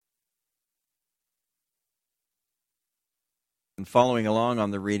And following along on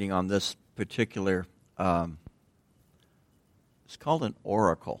the reading on this particular, it's called an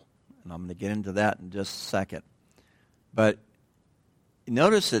oracle, and I'm going to get into that in just a second. But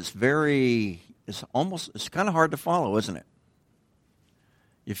notice it's kind of hard to follow, isn't it?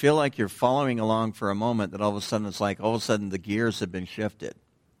 You feel like you're following along for a moment, that all of a sudden it's like all of a sudden the gears have been shifted.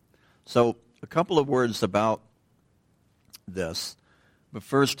 So a couple of words about this, but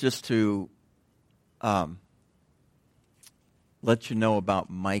first just to let you know about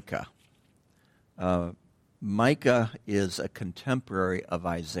Micah. Micah is a contemporary of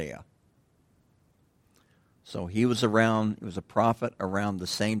Isaiah. So he was a prophet around the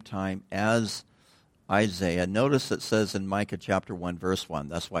same time as Isaiah. Notice it says in Micah chapter 1, verse 1.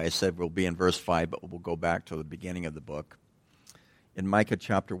 That's why I said we'll be in verse 5, but we'll go back to the beginning of the book. In Micah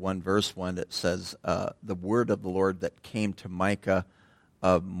chapter 1, verse 1, it says, the word of the Lord that came to Micah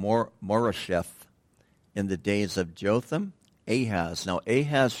of Moresheth in the days of Jotham, Ahaz. Now,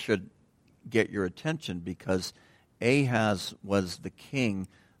 Ahaz should get your attention because Ahaz was the king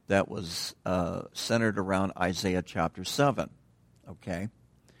that was centered around Isaiah chapter 7. Okay?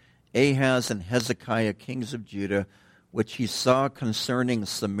 Ahaz and Hezekiah, kings of Judah, which he saw concerning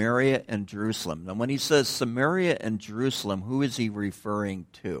Samaria and Jerusalem. Now, when he says Samaria and Jerusalem, who is he referring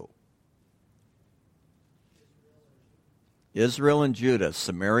to? Israel and Judah.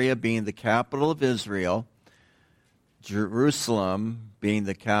 Samaria being the capital of Israel, Jerusalem being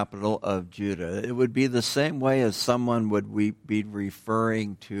the capital of Judah. It would be the same way as someone would be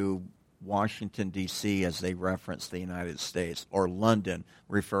referring to Washington, D.C. as they reference the United States, or London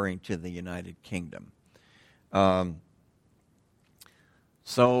referring to the United Kingdom.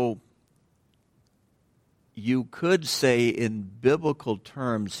 So you could say in biblical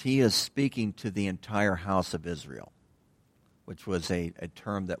terms he is speaking to the entire house of Israel, which was a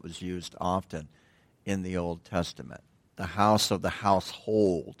term that was used often in the Old Testament. The house of the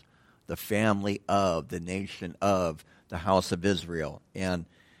household, the family of, the nation of, the house of Israel. And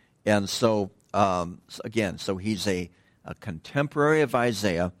so, again, so he's a contemporary of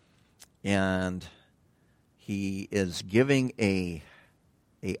Isaiah, and he is giving a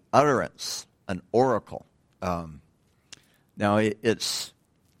utterance, an oracle. Now, it's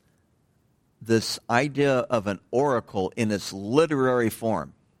this idea of an oracle in its literary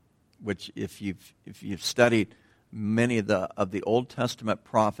form, which if you've studied many of the Old Testament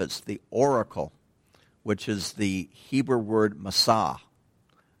prophets, the oracle, which is the Hebrew word masah,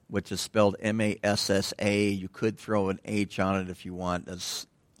 which is spelled M-A-S-S-A. You could throw an H on it if you want. That's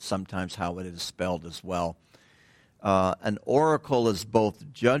sometimes how it is spelled as well. An oracle is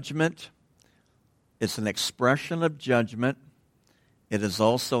both judgment. It's an expression of judgment. It is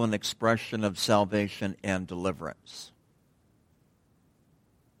also an expression of salvation and deliverance.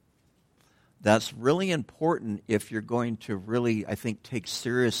 That's really important if you're going to really, I think, take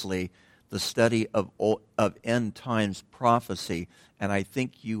seriously the study of end times prophecy. And I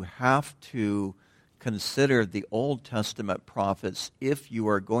think you have to consider the Old Testament prophets if you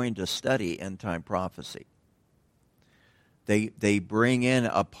are going to study end time prophecy. They bring in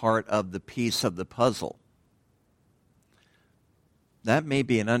a part of the piece of the puzzle. That may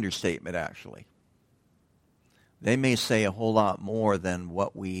be an understatement, actually. They may say a whole lot more than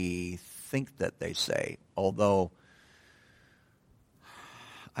what we think that they say, although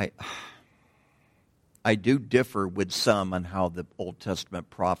I do differ with some on how the Old Testament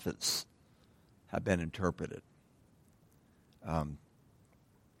prophets have been interpreted.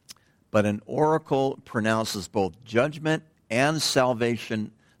 But an oracle pronounces both judgment and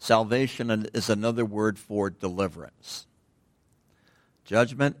salvation. Salvation is another word for deliverance.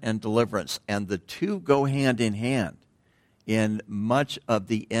 Judgment and deliverance. And the two go hand in hand in much of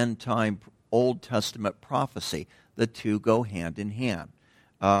the end time Old Testament prophecy. The two go hand in hand.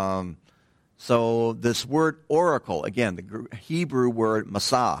 So this word oracle, again, the Hebrew word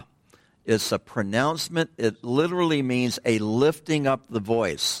masah, is a pronouncement. It literally means a lifting up the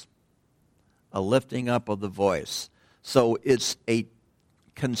voice. A lifting up of the voice. So it's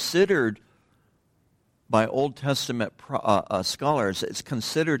considered by Old Testament scholars, it's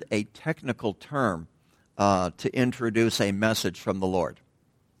considered a technical term to introduce a message from the Lord.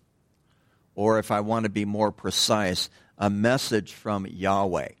 Or if I want to be more precise, a message from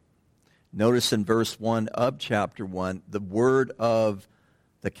Yahweh. Notice in verse 1 of chapter 1, the word of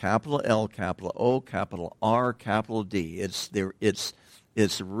the capital L, capital O, capital R, capital D. It's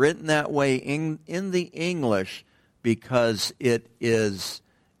written that way in the English because it is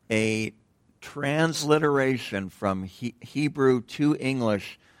a transliteration from Hebrew to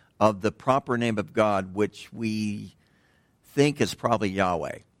English of the proper name of God, which we think is probably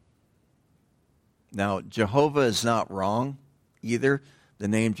Yahweh. Now, Jehovah is not wrong. either. The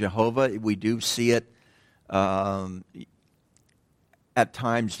name Jehovah, we do see it at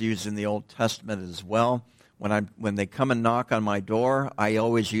times used in the Old Testament as well. When they come and knock on my door, I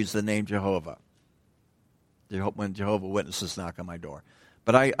always use the name Jehovah. When Jehovah Witnesses knock on my door.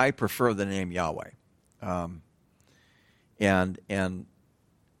 But I prefer the name Yahweh. And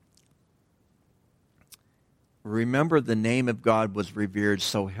remember, the name of God was revered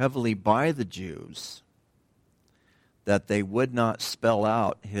so heavily by the Jews that they would not spell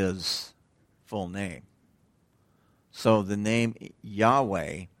out his full name. So the name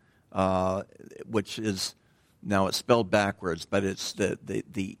Yahweh, which is, now it's spelled backwards, but it's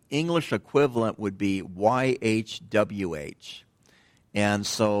the English equivalent would be YHWH. And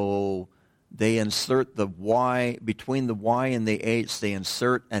so they insert the Y, between the Y and the H, they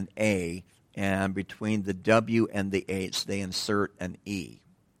insert an A, and between the W and the H, they insert an E.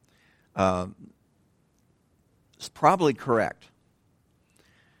 It's probably correct.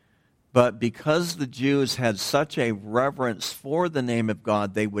 But because the Jews had such a reverence for the name of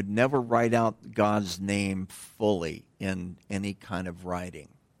God, they would never write out God's name fully in any kind of writing.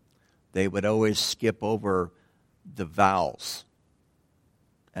 They would always skip over the vowels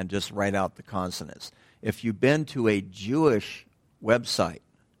and just write out the consonants. If you've been to a Jewish website,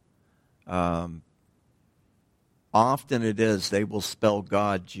 often it is they will spell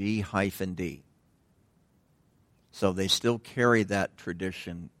God G-D. So they still carry that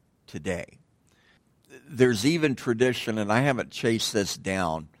tradition today. There's even tradition, and I haven't chased this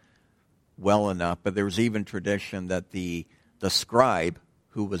down well enough, but there's even tradition that the scribe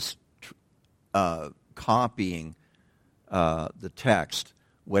who was copying the text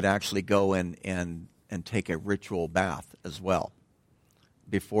would actually go in and take a ritual bath as well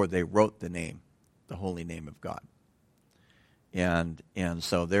before they wrote the name, the holy name of God. And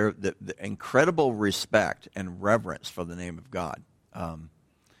so there, the incredible respect and reverence for the name of God.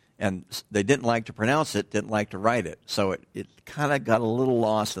 And they didn't like to pronounce it, didn't like to write it. So it kind of got a little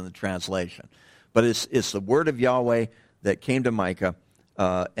lost in the translation. But it's the word of Yahweh that came to Micah,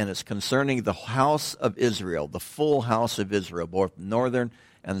 and it's concerning the house of Israel, the full house of Israel, both northern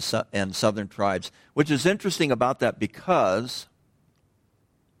and southern tribes. Which is interesting about that because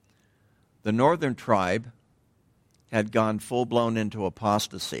the northern tribe had gone full-blown into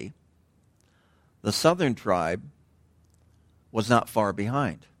apostasy. The southern tribe was not far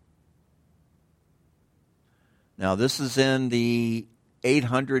behind. Now, this is in the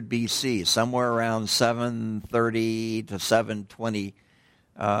 800 BC, somewhere around 730 to 720,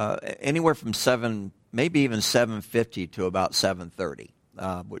 anywhere from maybe even 750 to about 730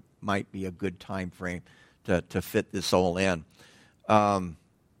 might be a good time frame to fit this all in.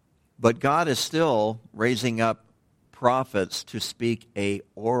 But God is still raising up prophets to speak a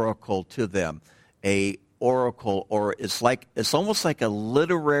oracle to them, a oracle, or it's almost like a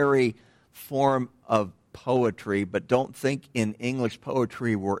literary form of poetry, but don't think in English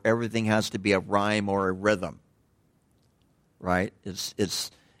poetry where everything has to be a rhyme or a rhythm. Right?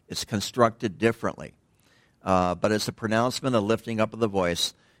 It's constructed differently. But it's a pronouncement, a lifting up of the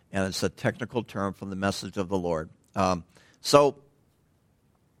voice, and it's a technical term from the message of the Lord. So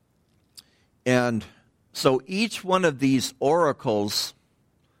each one of these oracles,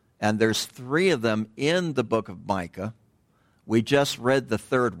 and there's 3 of them in the book of Micah. We just read the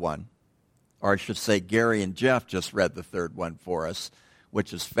third one, or I should say Gary and Jeff just read the third one for us,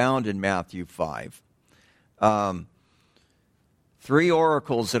 which is found in Matthew 5. 3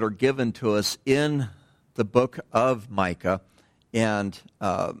 oracles that are given to us in the book of Micah. And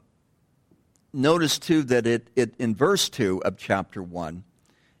notice, too, that it in verse 2 of chapter 1,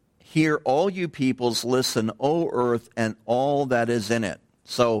 "Hear all you peoples, listen, O earth, and all that is in it."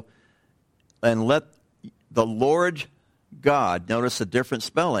 So, and let the Lord God, notice a different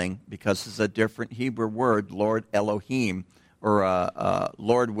spelling because it's a different Hebrew word, Lord Elohim, or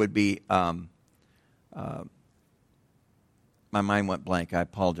Lord would be, my mind went blank, I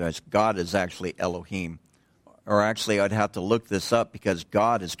apologize. God is actually Elohim. Or actually, I'd have to look this up because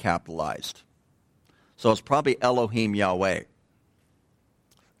God is capitalized. So it's probably Elohim Yahweh.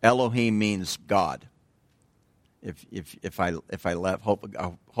 Elohim means God. If I left,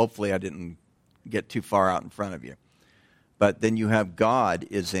 hopefully I didn't get too far out in front of you. But then you have God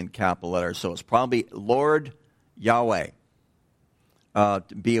is in capital letters, so it's probably Lord Yahweh.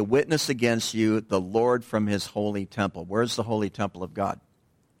 Be a witness against you, the Lord from his holy temple. Where's the holy temple of God?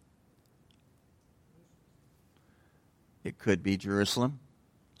 It could be Jerusalem.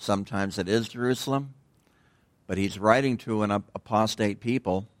 Sometimes it is Jerusalem. But he's writing to an apostate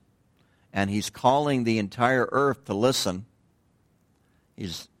people, and he's calling the entire earth to listen.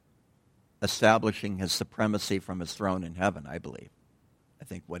 establishing his supremacy from his throne in heaven, I believe. I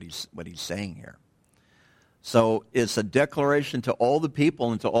think what he's saying here. So it's a declaration to all the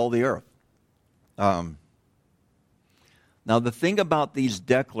people and to all the earth. Now, the thing about these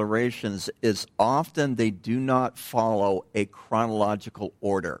declarations is often they do not follow a chronological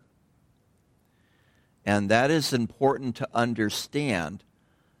order. And that is important to understand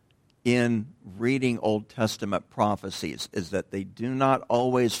in reading Old Testament prophecies, is that they do not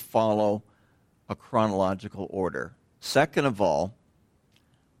always follow a chronological order. Second of all,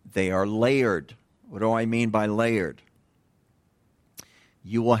 they are layered. What do I mean by layered?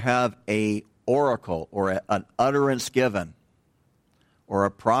 You will have a oracle or an utterance given or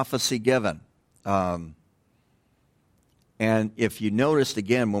a prophecy given. And if you noticed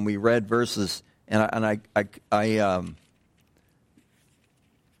again when we read verses, I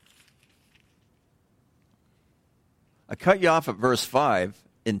cut you off at verse 5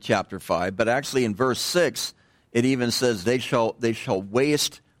 in chapter 5, but actually in verse 6 it even says they shall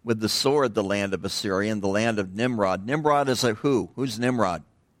waste with the sword the land of Assyria and the land of Nimrod. Nimrod is a who? Who's Nimrod?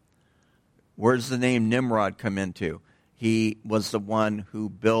 Where does the name Nimrod come into? He was the one who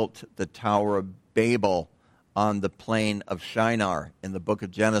built the Tower of Babel on the plain of Shinar in the book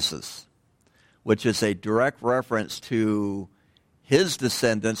of Genesis, which is a direct reference to his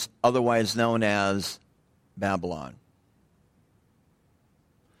descendants, otherwise known as Babylon.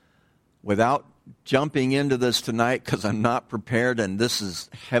 Without jumping into this tonight, because I'm not prepared and this is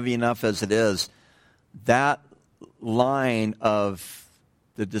heavy enough as it is, that line of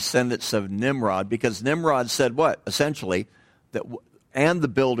the descendants of Nimrod, because Nimrod said what? Essentially, and the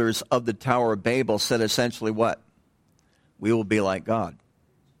builders of the Tower of Babel said essentially what? We will be like God.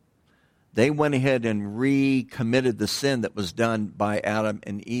 They went ahead and recommitted the sin that was done by Adam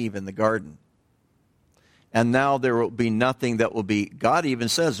and Eve in the garden. And now there will be nothing that will be, God even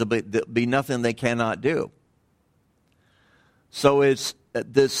says there'll be nothing they cannot do. So it's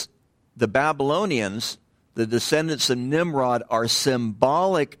this, the Babylonians, the descendants of Nimrod, are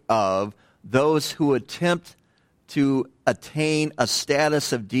symbolic of those who attempt to attain a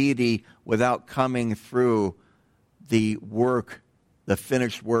status of deity without coming through the work, the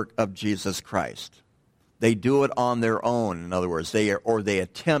finished work of Jesus Christ. They do it on their own, in other words, they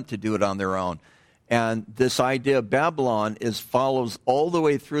attempt to do it on their own. And this idea of Babylon follows all the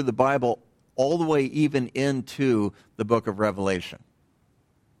way through the Bible, all the way even into the book of Revelation.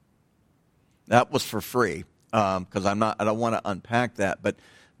 That was for free, because I don't want to unpack that, but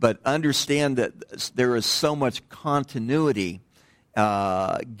understand that there is so much continuity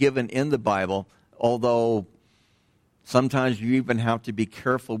given in the Bible, although sometimes you even have to be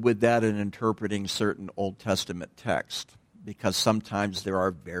careful with that in interpreting certain Old Testament text, because sometimes there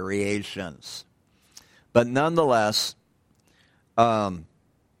are variations. But nonetheless, the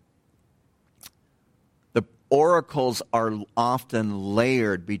oracles are often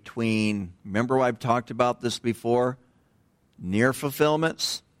layered between, remember I've talked about this before, near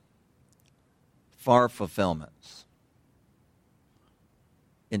fulfillments, far fulfillments.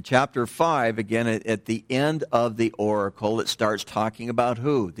 In chapter 5, again, at the end of the oracle, it starts talking about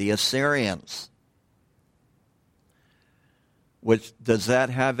who? The Assyrians. Which, does that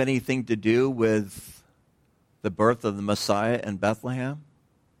have anything to do with the birth of the Messiah in Bethlehem?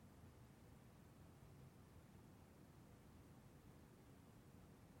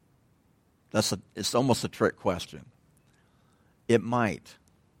 It's almost a trick question. It might.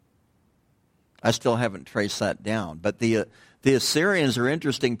 I still haven't traced that down. But the Assyrians are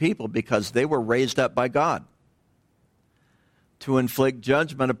interesting people because they were raised up by God to inflict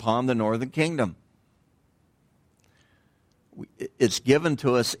judgment upon the northern kingdom. It's given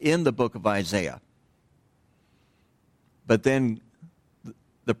to us in the book of Isaiah. But then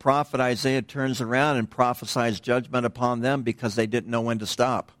the prophet Isaiah turns around and prophesies judgment upon them because they didn't know when to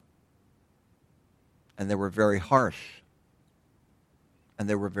stop. And they were very harsh. And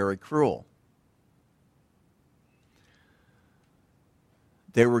they were very cruel.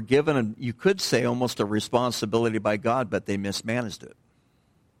 They were given, you could say, almost a responsibility by God, but they mismanaged it.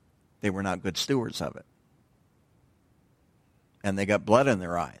 They were not good stewards of it. And they got blood in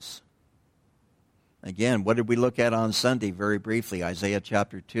their eyes. Again, what did we look at on Sunday very briefly? Isaiah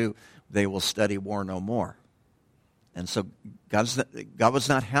chapter 2, they will study war no more. And so God was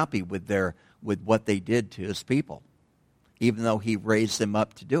not happy with what they did to his people, even though he raised them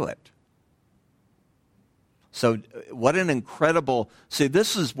up to do it. So what an incredible, see,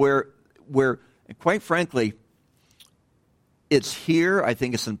 this is where quite frankly, it's here. I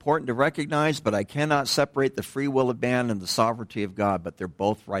think it's important to recognize, but I cannot separate the free will of man and the sovereignty of God, but they're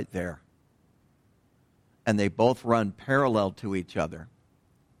both right there. And they both run parallel to each other.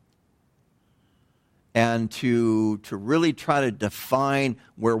 and to really try to define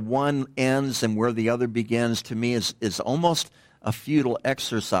where one ends and where the other begins, to me is almost a futile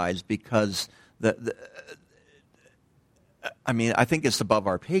exercise, because I think it's above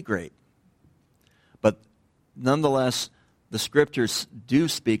our pay grade. But nonetheless, the scriptures do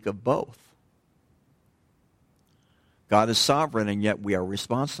speak of both. God is sovereign, and yet we are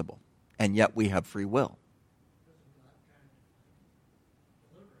responsible, and yet we have free will.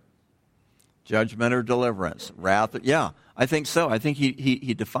 Judgment or deliverance, wrath. Yeah, I think so. I think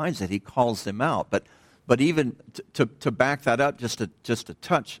he defines it. He calls them out. But even to back that up just a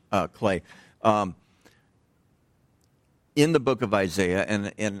touch, Clay, in the book of Isaiah,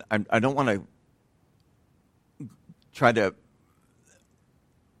 and I don't want to try to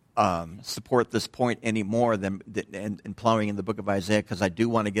support this point any more than in plowing in the book of Isaiah, because I do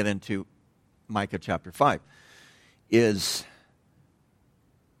want to get into Micah chapter 5, is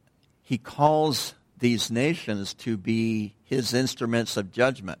he calls these nations to be his instruments of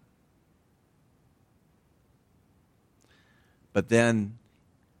judgment. But then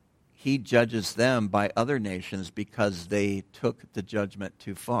he judges them by other nations because they took the judgment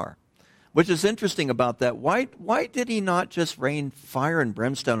too far. Which is interesting about that. Why did he not just rain fire and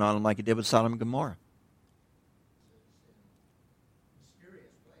brimstone on them like he did with Sodom and Gomorrah?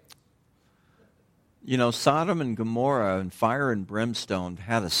 You know, Sodom and Gomorrah and fire and brimstone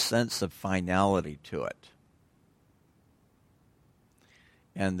had a sense of finality to it.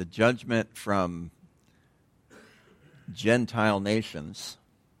 And the judgment from Gentile nations,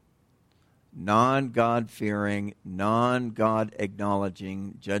 non-God-fearing,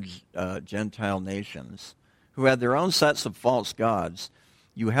 non-God-acknowledging Gentile nations who had their own sets of false gods,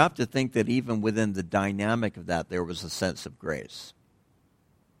 you have to think that even within the dynamic of that, there was a sense of grace.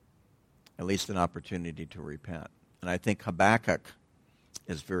 At least an opportunity to repent. And I think Habakkuk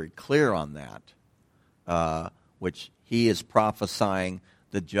is very clear on that, which he is prophesying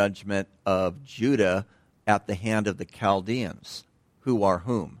the judgment of Judah at the hand of the Chaldeans, who are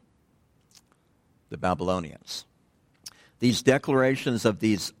whom? The Babylonians. These declarations of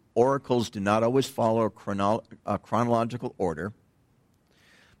these oracles do not always follow a chronological order.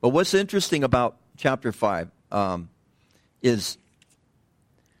 But what's interesting about chapter 5 is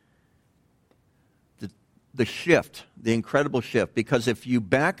the shift, the incredible shift. Because if you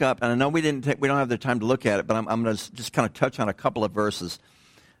back up, and I know we don't have the time to look at it, but I'm going to just kind of touch on a couple of verses.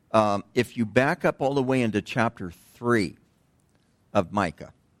 If you back up all the way into chapter 3 of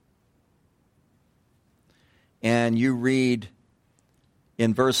Micah, and you read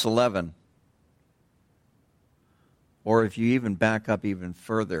in verse 11, or if you even back up even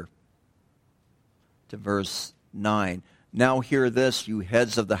further to verse 9, now hear this, you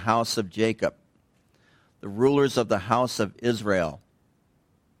heads of the house of Jacob, the rulers of the house of Israel,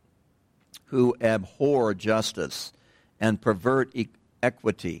 who abhor justice and pervert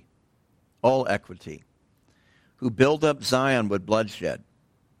equity, all equity, who build up Zion with bloodshed.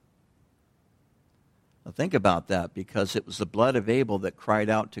 Now think about that, because it was the blood of Abel that cried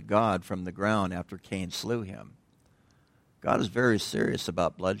out to God from the ground after Cain slew him. God is very serious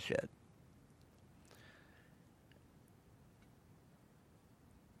about bloodshed.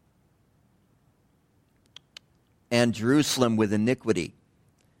 And Jerusalem with iniquity.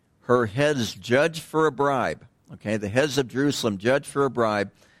 Her heads judge for a bribe. Okay, the heads of Jerusalem judge for a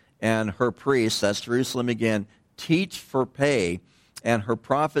bribe, and her priests, that's Jerusalem again, teach for pay, and her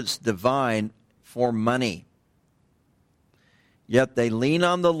prophets divine for money. Yet they lean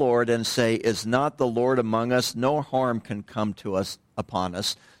on the Lord and say, is not the Lord among us? No harm can come to us upon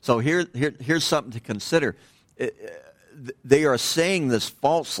us. So here's something to consider. They are saying this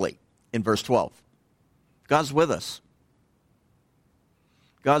falsely in verse 12. God's with us.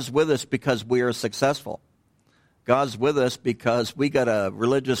 God's with us because we are successful. God's with us because we got a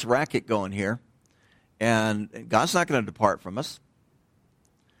religious racket going here, and God's not going to depart from us.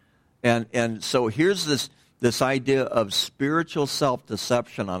 And so here's this idea of spiritual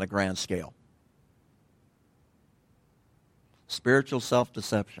self-deception on a grand scale. Spiritual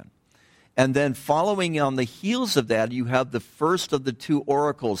self-deception. And then following on the heels of that, you have the first of the two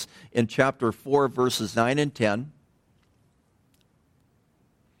oracles in chapter 4, verses 9 and 10.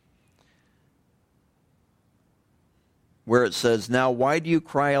 Where it says, now why do you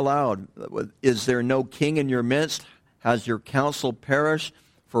cry aloud? Is there no king in your midst? Has your counsel perished?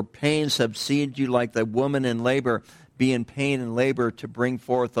 For pains have seized you like the woman in labor. Be in pain and labor to bring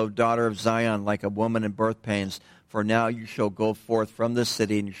forth, O daughter of Zion, like a woman in birth pains. For now you shall go forth from the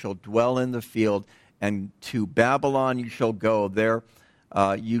city, and you shall dwell in the field, and to Babylon you shall go. There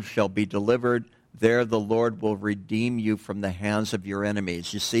you shall be delivered. There the Lord will redeem you from the hands of your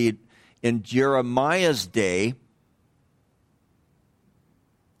enemies. You see, In Jeremiah's day,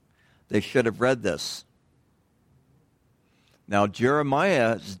 they should have read this. Now,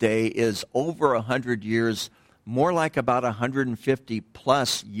 Jeremiah's day is over 100 years, more like about 150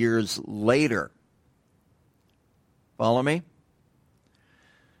 plus years later. Follow me?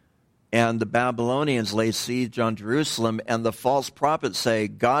 And the Babylonians lay siege on Jerusalem, and the false prophets say,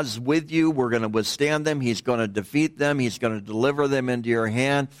 God's with you, we're going to withstand them, he's going to defeat them, he's going to deliver them into your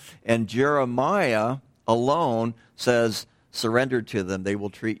hand. And Jeremiah alone says, surrender to them, they will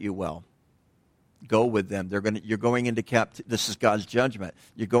treat you well. Go with them. You're going into captivity. This is God's judgment.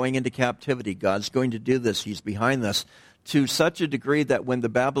 You're going into captivity. God's going to do this. He's behind this. To such a degree that when the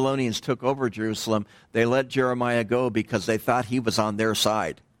Babylonians took over Jerusalem, they let Jeremiah go because they thought he was on their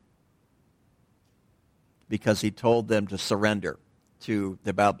side. Because he told them to surrender to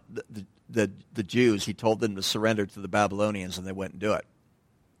the Jews. He told them to surrender to the Babylonians, and they wouldn't do it.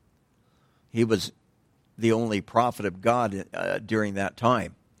 He was the only prophet of God during that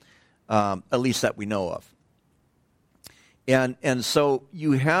time. At least that we know of. And so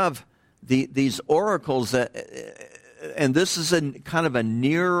you have these oracles that, and this is kind of a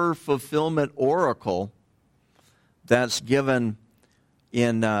nearer fulfillment oracle that's given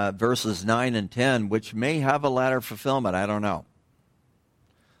in verses 9 and 10, which may have a latter fulfillment. I don't know.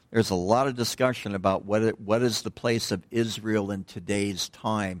 There's a lot of discussion about what is the place of Israel in today's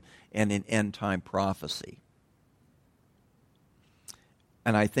time and in end-time prophecy.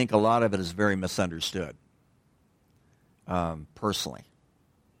 And I think a lot of it is very misunderstood, personally.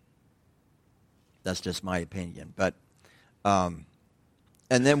 That's just my opinion. But, and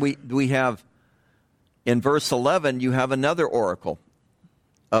then we have, in verse 11, you have another oracle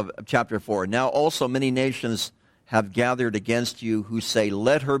of chapter 4. Now also many nations have gathered against you who say,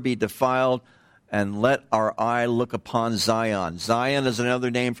 let her be defiled, and let our eye look upon Zion. Zion is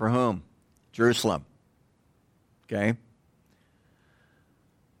another name for whom? Jerusalem. Okay?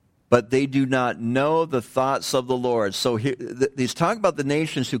 But they do not know the thoughts of the Lord. So he's talking about the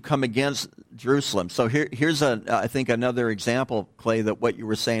nations who come against Jerusalem. So here's, I think, another example, Clay, that what you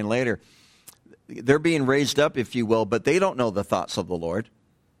were saying later. They're being raised up, if you will, but they don't know the thoughts of the Lord.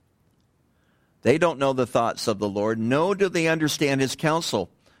 They don't know the thoughts of the Lord, nor do they understand his counsel,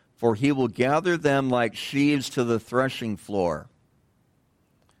 for he will gather them like sheaves to the threshing floor.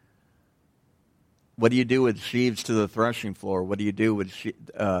 What do you do with sheaves to the threshing floor? What do you do with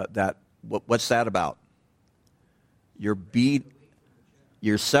that? What's that about? You're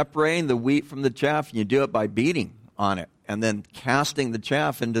separating the wheat from the chaff, and you do it by beating on it, and then casting the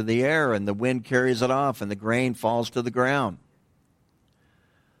chaff into the air, and the wind carries it off, and the grain falls to the ground.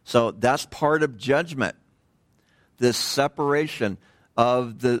 So that's part of judgment, this separation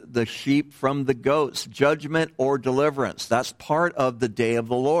of the sheep from the goats, judgment or deliverance. That's part of the day of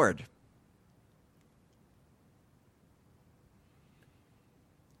the Lord.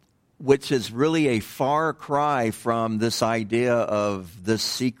 Which is really a far cry from this idea of this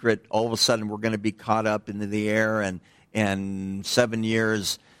secret, all of a sudden we're going to be caught up into the air and 7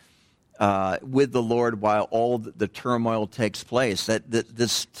 years with the Lord while all the turmoil takes place.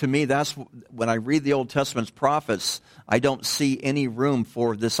 This, to me, that's when I read the Old Testament's prophets, I don't see any room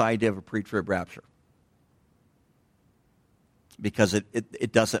for this idea of a pre-trib rapture. Because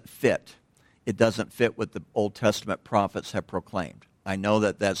it doesn't fit. It doesn't fit what the Old Testament prophets have proclaimed. I know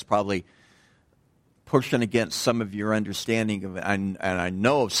that that's probably pushing against some of your understanding of, and I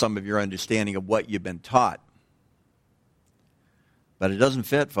know of some of your understanding of what you've been taught. But it doesn't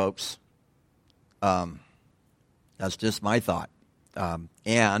fit, folks. That's just my thought.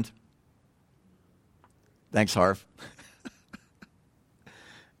 And, thanks, Harv.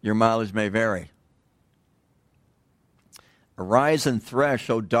 Your mileage may vary. Arise and thresh,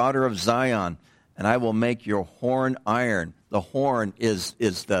 O daughter of Zion, and I will make your horn iron. The horn is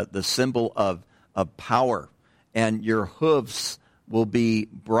the symbol of power, and your hoofs will be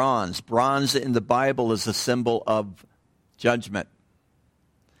bronze. Bronze in the Bible is a symbol of judgment.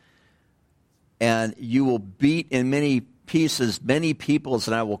 And you will beat in many pieces many peoples,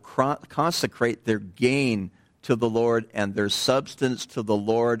 and I will consecrate their gain to the Lord and their substance to the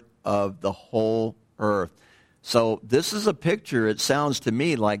Lord of the whole earth. So this is a picture, it sounds to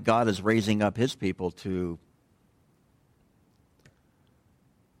me like God is raising up his people to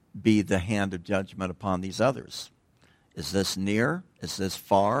be the hand of judgment upon these others. Is this near? Is this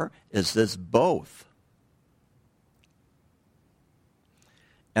far? Is this both?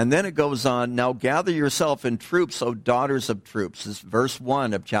 And then it goes on, now gather yourself in troops, O daughters of troops. This is verse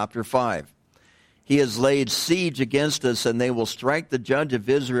 1 of chapter 5. He has laid siege against us, and they will strike the judge of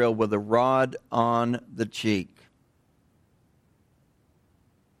Israel with a rod on the cheek.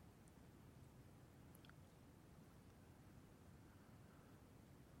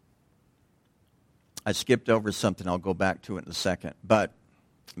 I skipped over something. I'll go back to it in a second. But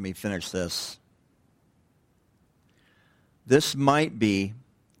let me finish this. This might be,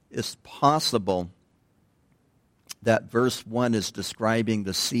 it's possible that verse 1 is describing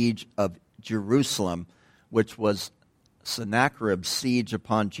the siege of Jerusalem, which was Sennacherib's siege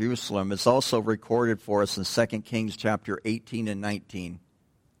upon Jerusalem. It's also recorded for us in 2 Kings chapter 18 and 19,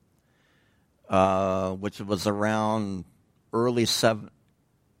 which was around late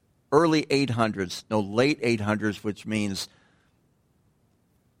 800s, which means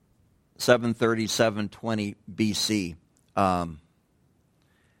 730, 720 BC.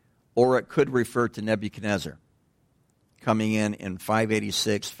 Or it could refer to Nebuchadnezzar coming in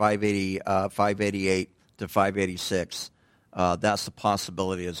 586, 588 to 586. That's a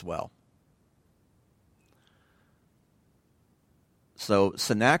possibility as well. So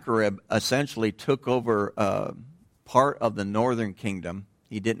Sennacherib essentially took over part of the northern kingdom.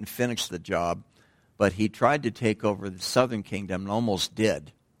 He didn't finish the job, but he tried to take over the southern kingdom and almost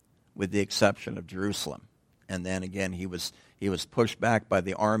did, with the exception of Jerusalem. And then again, he was pushed back by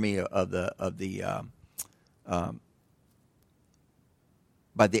the army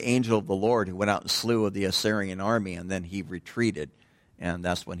by the angel of the Lord, who went out and slew the Assyrian army, and then he retreated, and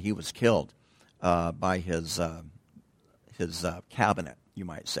that's when he was killed by his cabinet, you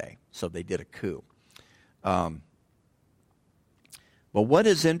might say. So they did a coup. But what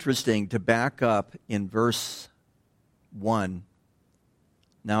is interesting, to back up in verse 1,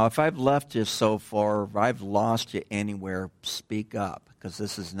 now if I've left you so far, if I've lost you anywhere, speak up, because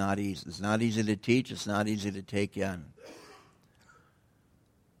this is not easy. It's not easy to teach. It's not easy to take in.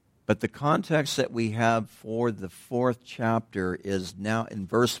 But the context that we have for the 4th chapter is now in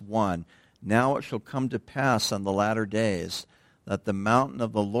verse 1. Now it shall come to pass on the latter days that the mountain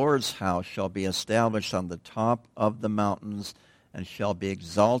of the Lord's house shall be established on the top of the mountains and shall be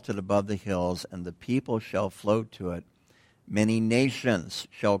exalted above the hills, and the people shall flow to it. Many nations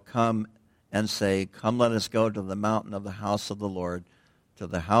shall come and say, Come, let us go to the mountain of the house of the Lord, to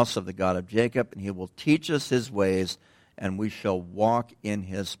the house of the God of Jacob, and he will teach us his ways, and we shall walk in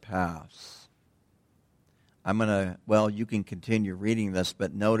his paths. You can continue reading this,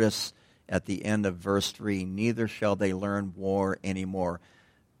 but notice at the end of verse 3, neither shall they learn war anymore.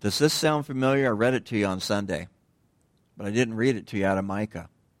 Does this sound familiar? I read it to you on Sunday, but I didn't read it to you out of Micah.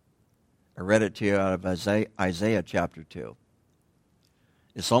 I read it to you out of Isaiah chapter 2.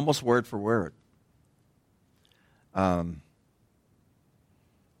 It's almost word for word. But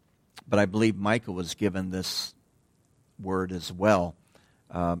I believe Micah was given this word as well.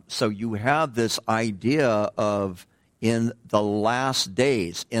 So you have this idea of in the last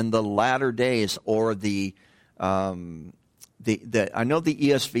days, in the latter days, or I know the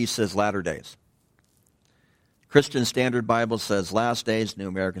ESV says latter days. Christian Standard Bible says last days. New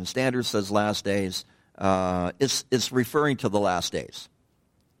American Standard says last days. It's referring to the last days.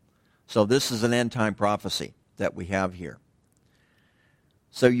 So this is an end-time prophecy that we have here.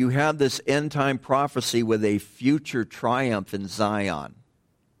 So you have this end-time prophecy with a future triumph in Zion,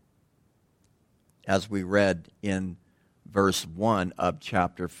 as we read in verse 1 of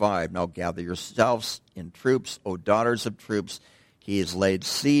chapter 5. Now gather yourselves in troops, O daughters of troops. He has laid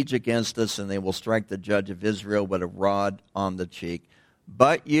siege against us, and they will strike the judge of Israel with a rod on the cheek.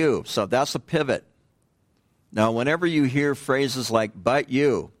 But you, so that's a pivot. Now whenever you hear phrases like, but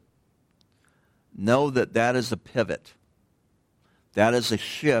you, know that that is a pivot. That is a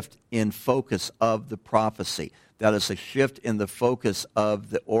shift in focus of the prophecy. That is a shift in the focus of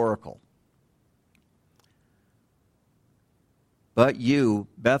the oracle. But you,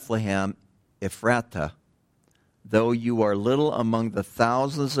 Bethlehem Ephrathah, though you are little among the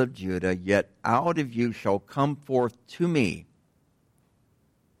thousands of Judah, yet out of you shall come forth to me.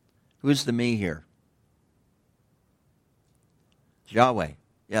 Who's the me here? Yahweh.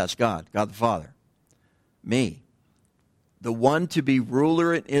 Yes, God the Father. Me. The one to be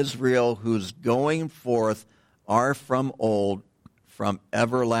ruler in Israel, whose going forth are from old, from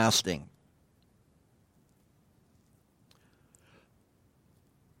everlasting.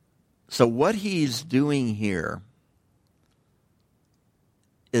 So what he's doing here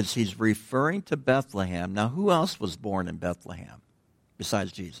is he's referring to Bethlehem. Now, who else was born in Bethlehem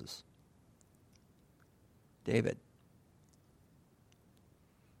besides Jesus? David.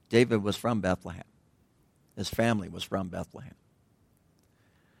 David was from Bethlehem. His family was from Bethlehem.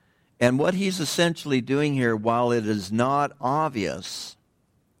 And what he's essentially doing here, while it is not obvious,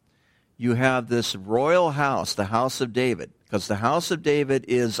 you have this royal house, the house of David, because the house of David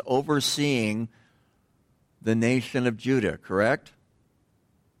is overseeing the nation of Judah, correct?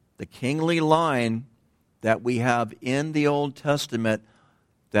 The kingly line that we have in the Old Testament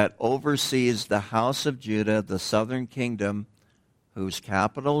that oversees the house of Judah, the southern kingdom, whose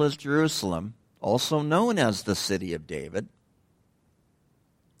capital is Jerusalem, also known as the city of David.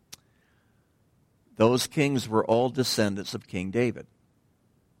 Those kings were all descendants of King David.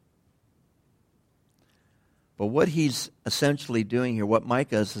 But what he's essentially doing here, what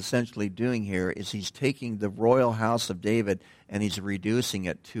Micah is essentially doing here, is he's taking the royal house of David and he's reducing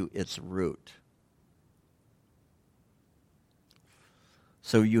it to its root.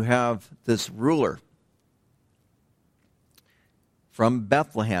 So you have this ruler from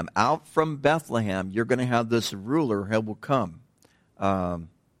Bethlehem. Out from Bethlehem, you're going to have this ruler who will come.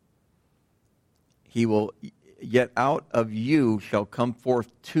 He will, yet out of you shall come forth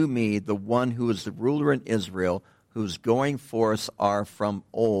to me the one who is the ruler in Israel, whose going forths are from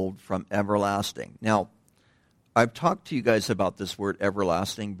old, from everlasting. Now, I've talked to you guys about this word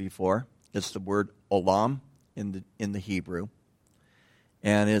everlasting before. It's the word olam in the Hebrew.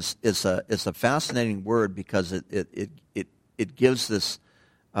 And it's a fascinating word because it gives this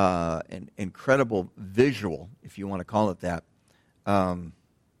an incredible visual, if you want to call it that,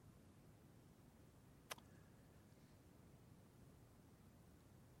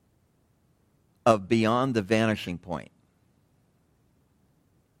 of beyond the vanishing point.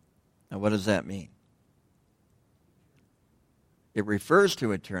 Now, what does that mean? It refers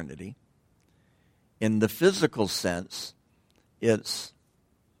to eternity. In the physical sense, I'm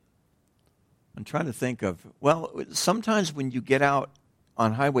trying to think of, well, sometimes when you get out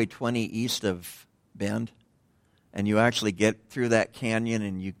on Highway 20 east of Bend, and you actually get through that canyon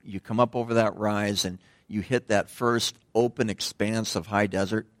and you come up over that rise and you hit that first open expanse of high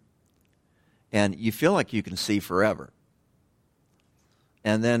desert, and you feel like you can see forever.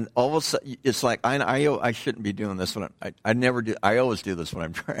 And then all of a sudden, it's like, I shouldn't be doing this when I never do. I always do this when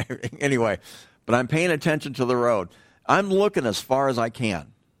I'm driving. Anyway, but I'm paying attention to the road. I'm looking as far as I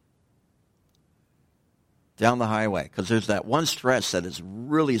can down the highway because there's that one stretch that is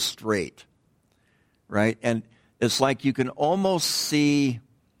really straight, right? And it's like you can almost see,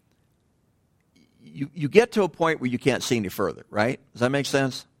 you get to a point where you can't see any further, right? Does that make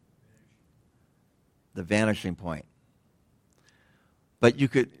sense? The vanishing point. But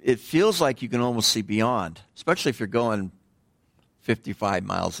it feels like you can almost see beyond, especially if you're going 55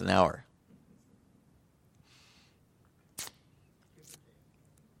 miles an hour.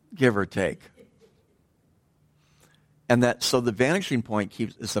 Give or take. And so the vanishing point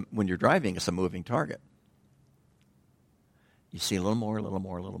when you're driving, it's a moving target. You see a little more, a little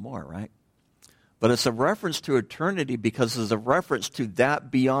more, a little more, right? But it's a reference to eternity because it's a reference to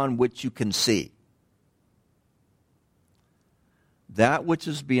that beyond which you can see. That which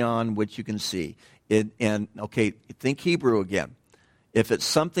is beyond which you can see. Okay, think Hebrew again. If it's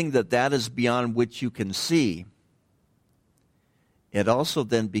something that is beyond which you can see, it also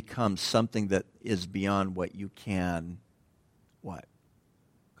then becomes something that is beyond what you can, what?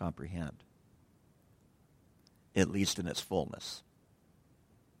 Comprehend. At least in its fullness.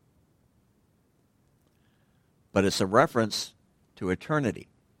 But it's a reference to eternity.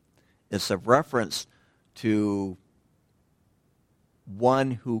 It's a reference to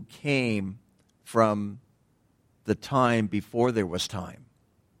one who came from the time before there was time.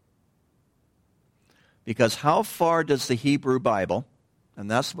 Because how far does the Hebrew Bible, and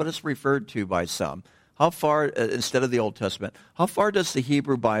that's what it's referred to by some, how far, instead of the Old Testament, how far does the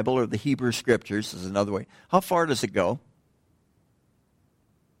Hebrew Bible or the Hebrew Scriptures, is another way, how far does it go?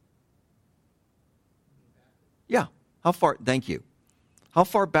 Yeah, how far, thank you. How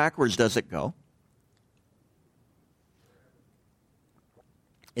far backwards does it go?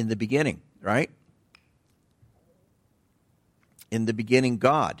 In the beginning, right? In the beginning,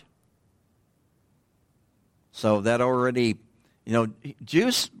 God. So that already,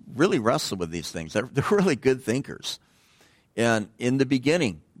 Jews really wrestle with these things. They're really good thinkers. And in the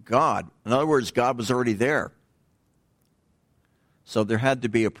beginning, God. In other words, God was already there. So there had to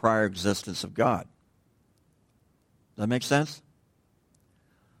be a prior existence of God. Does that make sense?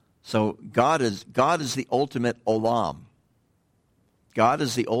 So God is the ultimate olam. God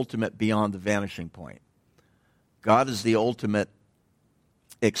is the ultimate beyond the vanishing point. God is the ultimate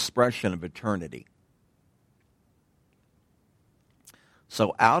expression of eternity.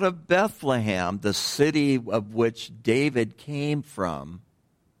 So out of Bethlehem, the city of which David came from,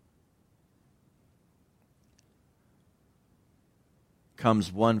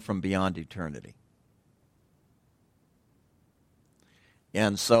 comes one from beyond eternity.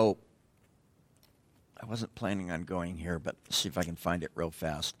 And so, I wasn't planning on going here, but let's see if I can find it real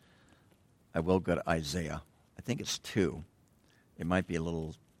fast. I will go to Isaiah. I think it's 2. It might be a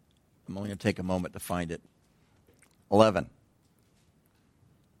little, I'm only going to take a moment to find it. 11.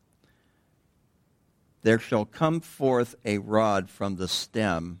 There shall come forth a rod from the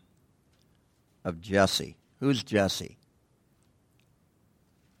stem of Jesse. Who's Jesse?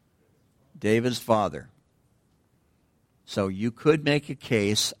 David's father. So you could make a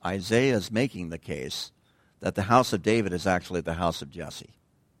case, Isaiah is making the case, that the house of David is actually the house of Jesse.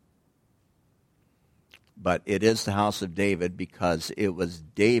 But it is the house of David because it was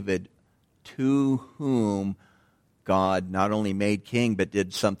David to whom God not only made king, but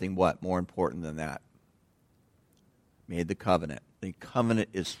did something what? More important than that. Made the covenant. The covenant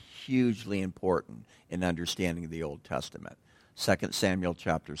is hugely important in understanding the Old Testament. 2 Samuel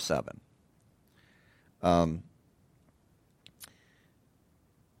chapter 7.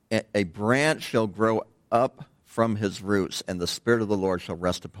 A branch shall grow up from his roots, and the Spirit of the Lord shall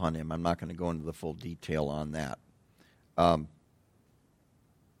rest upon him. I'm not going to go into the full detail on that. But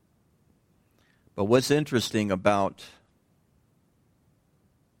what's interesting about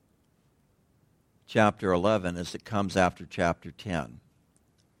chapter 11 is it comes after chapter 10.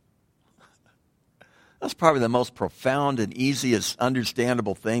 That's probably the most profound and easiest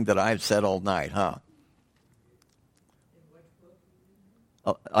understandable thing that I've said all night, huh?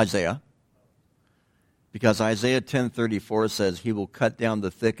 Isaiah. Because Isaiah 10:34 says, he will cut down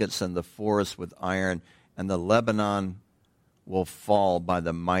the thickets and the forest with iron, and the Lebanon will fall by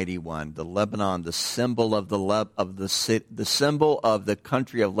the mighty one. The Lebanon, the symbol of the symbol of the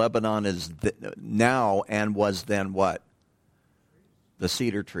country of Lebanon is now and was then what? The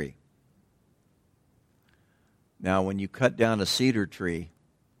cedar tree. Now, when you cut down a cedar tree,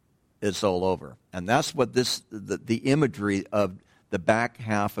 it's all over. And that's what the imagery of the back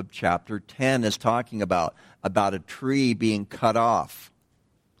half of chapter 10 is talking about a tree being cut off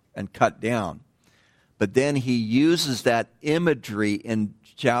and cut down. But then he uses that imagery in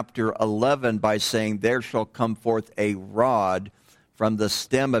chapter 11 by saying, there shall come forth a rod from the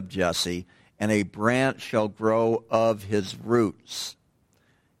stem of Jesse, and a branch shall grow of his roots.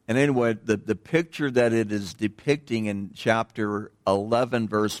 And anyway, the picture that it is depicting in chapter 11,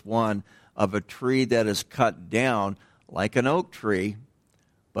 verse 1, of a tree that is cut down like an oak tree,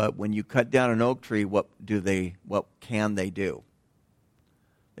 but when you cut down an oak tree, what can they do?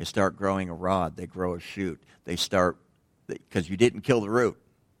 They start growing a rod. They grow a shoot. Because you didn't kill the root.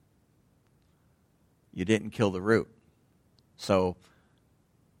 You didn't kill the root. So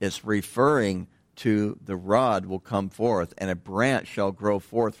it's referring to the rod will come forth, and a branch shall grow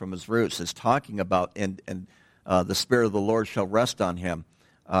forth from his roots. It's talking about, and the Spirit of the Lord shall rest on him.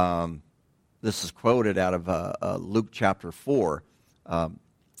 This is quoted out of Luke chapter 4,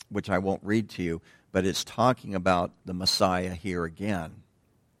 which I won't read to you, but it's talking about the Messiah here again.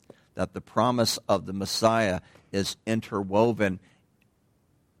 That the promise of the Messiah is interwoven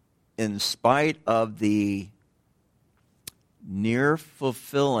in spite of the near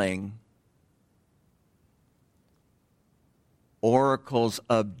fulfilling oracles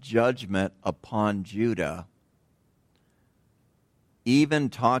of judgment upon Judah, even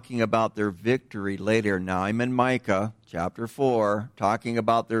talking about their victory later. Now I'm in Micah chapter 4, talking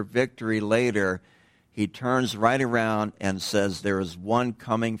about their victory later. He turns right around and says there is one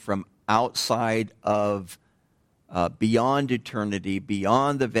coming from outside of, beyond eternity,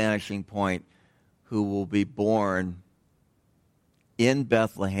 beyond the vanishing point, who will be born in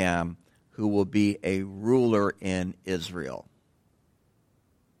Bethlehem, who will be a ruler in Israel.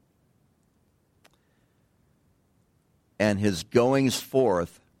 And his goings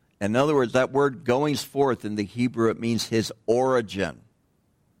forth, in other words, that word goings forth in the Hebrew, it means his origin.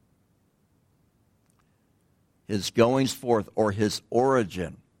 His goings forth, or his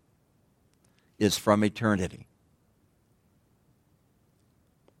origin, is from eternity.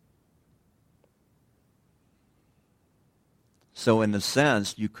 So in a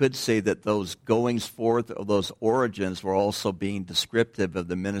sense, you could say that those goings forth, or those origins, were also being descriptive of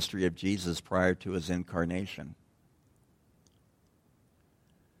the ministry of Jesus prior to his incarnation.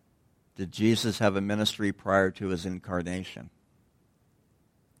 Did Jesus have a ministry prior to his incarnation?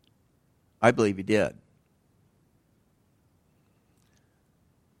 I believe he did.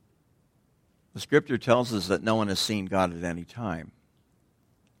 The Scripture tells us that no one has seen God at any time.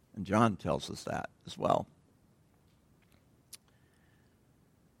 And John tells us that as well.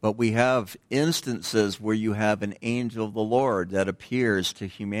 But we have instances where you have an angel of the Lord that appears to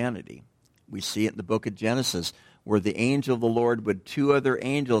humanity. We see it in the book of Genesis, where the angel of the Lord with two other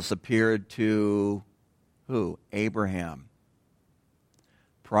angels appeared to who? Abraham,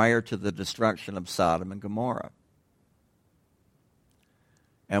 prior to the destruction of Sodom and Gomorrah.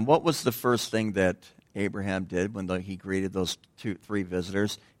 And what was the first thing that Abraham did when he greeted those three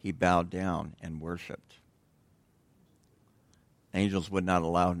visitors? He bowed down and worshiped. Angels would not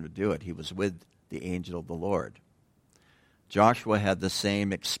allow him to do it. He was with the angel of the Lord. Joshua had the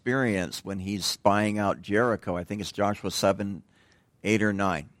same experience when he's spying out Jericho. I think it's Joshua 7, 8, or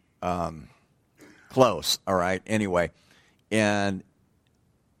 9. Close, all right, anyway. And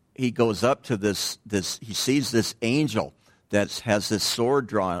he goes up to this he sees this angel that has this sword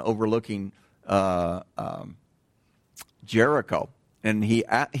drawn overlooking Jericho. And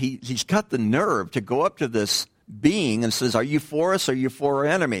he's got the nerve to go up to this being and says, "Are you for us or are you for our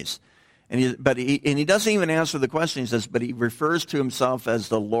enemies?" And he doesn't even answer the question. He says, but he refers to himself as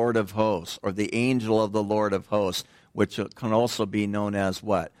the Lord of hosts, or the angel of the Lord of hosts, which can also be known as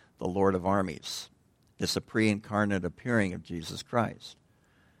what? The Lord of armies. It's a pre-incarnate appearing of Jesus Christ.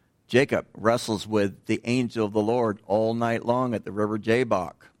 Jacob wrestles with the angel of the Lord all night long at the river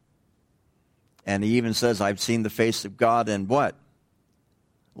Jabbok. And he even says, "I've seen the face of God," and what?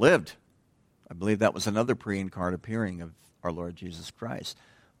 Lived. I believe that was another pre-incarnate appearing of our Lord Jesus Christ.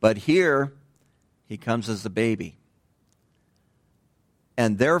 But here, he comes as a baby.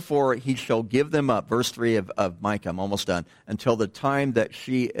 "And therefore he shall give them up," verse 3 of Micah, I'm almost done, "until the time that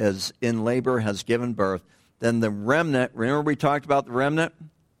she is in labor has given birth. Then the remnant," remember we talked about the remnant?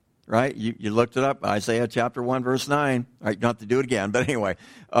 Right? You looked it up, Isaiah chapter 1, verse 9. All right, you don't have to do it again, but anyway.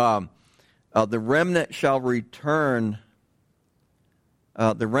 "The remnant shall return,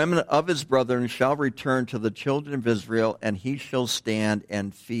 the remnant of his brethren shall return to the children of Israel, and he shall stand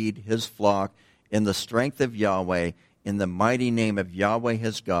and feed his flock in the strength of Yahweh, in the mighty name of Yahweh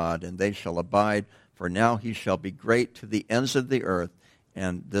his God, and they shall abide, for now he shall be great to the ends of the earth,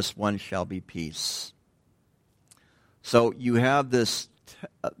 and this one shall be peace." So you have this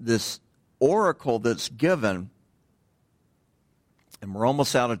oracle that's given, and we're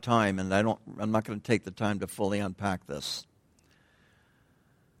almost out of time, and I'm not going to take the time to fully unpack this.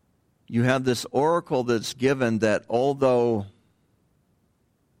 You have this oracle that's given that although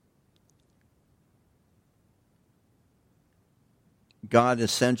God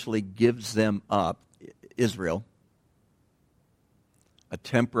essentially gives them up, Israel, a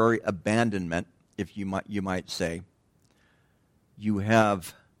temporary abandonment, if you might say, you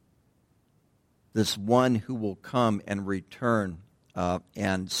have this one who will come and return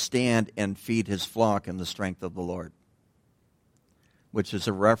and stand and feed his flock in the strength of the Lord, which is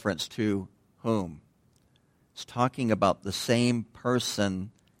a reference to whom? It's talking about the same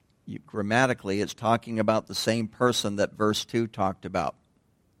person. Grammatically, it's talking about the same person that verse 2 talked about.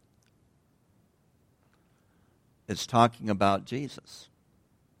 It's talking about Jesus,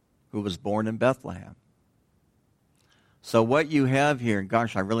 who was born in Bethlehem. So what you have here, and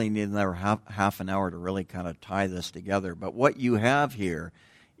gosh, I really need another half an hour to really kind of tie this together, but what you have here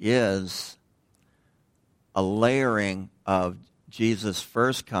is a layering of Jesus'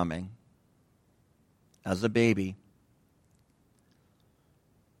 first coming as a baby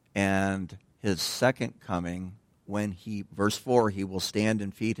and his second coming when verse 4, he will stand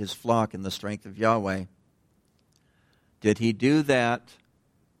and feed his flock in the strength of Yahweh. Did he do that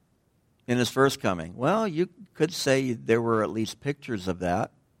in his first coming? Well, you could say there were at least pictures of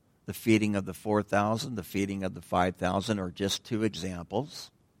that. The feeding of the 4,000, the feeding of the 5,000 are just two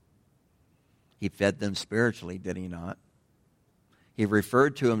examples. He fed them spiritually, did he not? He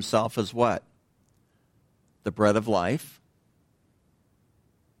referred to himself as what? The bread of life.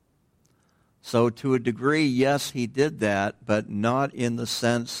 So to a degree, yes, he did that, but not in the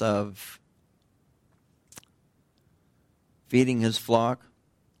sense of feeding his flock.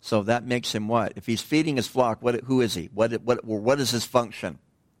 So that makes him what? If he's feeding his flock, who is he? What is his function?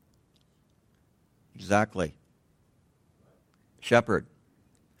 Exactly. Shepherd.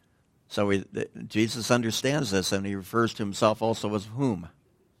 So Jesus understands this, and he refers to himself also as whom?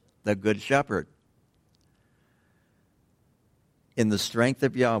 The good shepherd. In the strength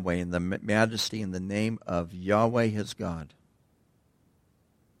of Yahweh, in the majesty, in the name of Yahweh his God.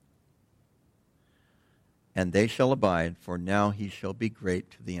 And they shall abide, for now he shall be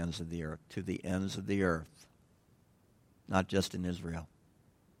great to the ends of the earth. To the ends of the earth. Not just in Israel.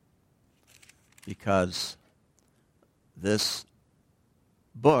 Because this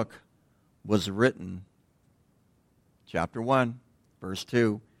book was written, chapter 1, verse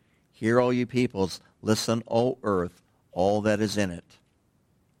 2, "Hear, all you peoples, listen, O earth, all that is in it."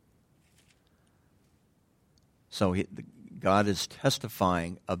 So God is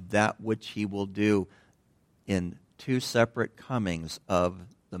testifying of that which he will do in two separate comings of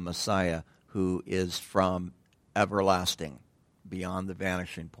the Messiah, who is from everlasting, beyond the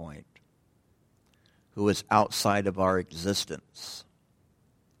vanishing point, who is outside of our existence,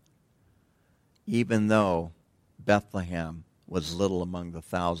 even though Bethlehem was little among the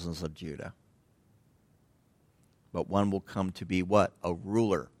thousands of Judah. But one will come to be what? A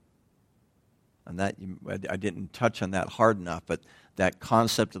ruler. And that I didn't touch on that hard enough, but that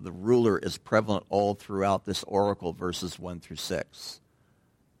concept of the ruler is prevalent all throughout this oracle, verses 1 through 6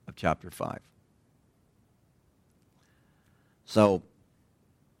 of chapter 5. So,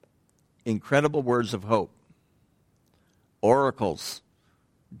 incredible words of hope. Oracles,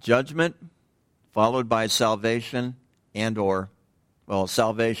 judgment followed by salvation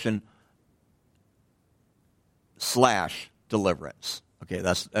salvation / deliverance. Okay,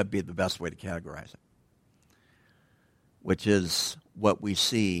 that'd be the best way to categorize it. Which is what we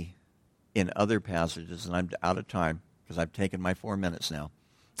see in other passages, and I'm out of time because I've taken my 4 minutes now.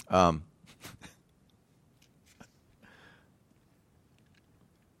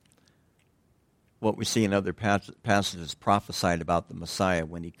 What we see in other passages prophesied about the Messiah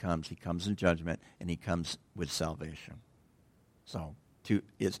when he comes in judgment, and he comes with salvation. So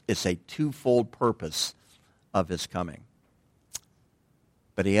it's a twofold purpose of his coming.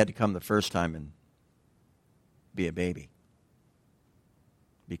 But he had to come the first time and be a baby.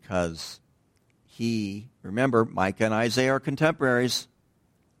 Because remember, Micah and Isaiah are contemporaries.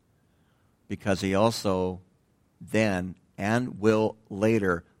 Because he also then and will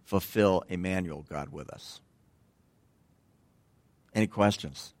later fulfill Emmanuel, God with us. Any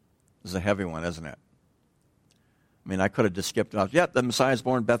questions? This is a heavy one, isn't it? I mean, I could have just skipped off. Yep, the Messiah is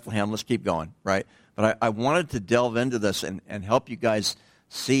born in Bethlehem. Let's keep going, right? But I wanted to delve into this and help you guys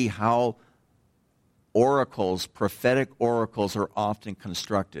see how oracles, prophetic oracles, are often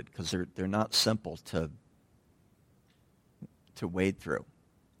constructed, because they're not simple to wade through.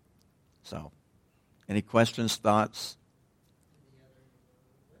 So, any questions, thoughts?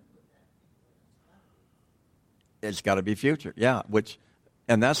 It's got to be future, yeah.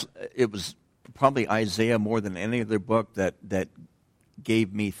 It was probably Isaiah more than any other book that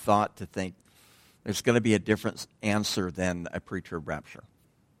gave me thought to think there's going to be a different answer than a pre-trib rapture.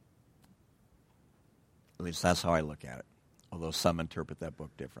 At least that's how I look at it, although some interpret that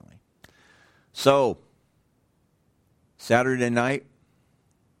book differently. So, Saturday night,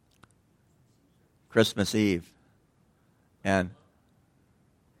 Christmas Eve, and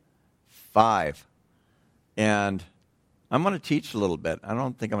 5. And I'm going to teach a little bit. I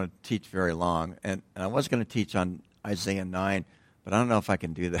don't think I'm going to teach very long. And I was going to teach on Isaiah 9, but I don't know if I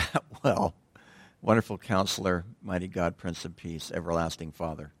can do that well. Wonderful Counselor, Mighty God, Prince of Peace, Everlasting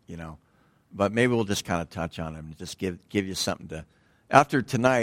Father, But maybe we'll just kind of touch on him and just give you something to, after tonight.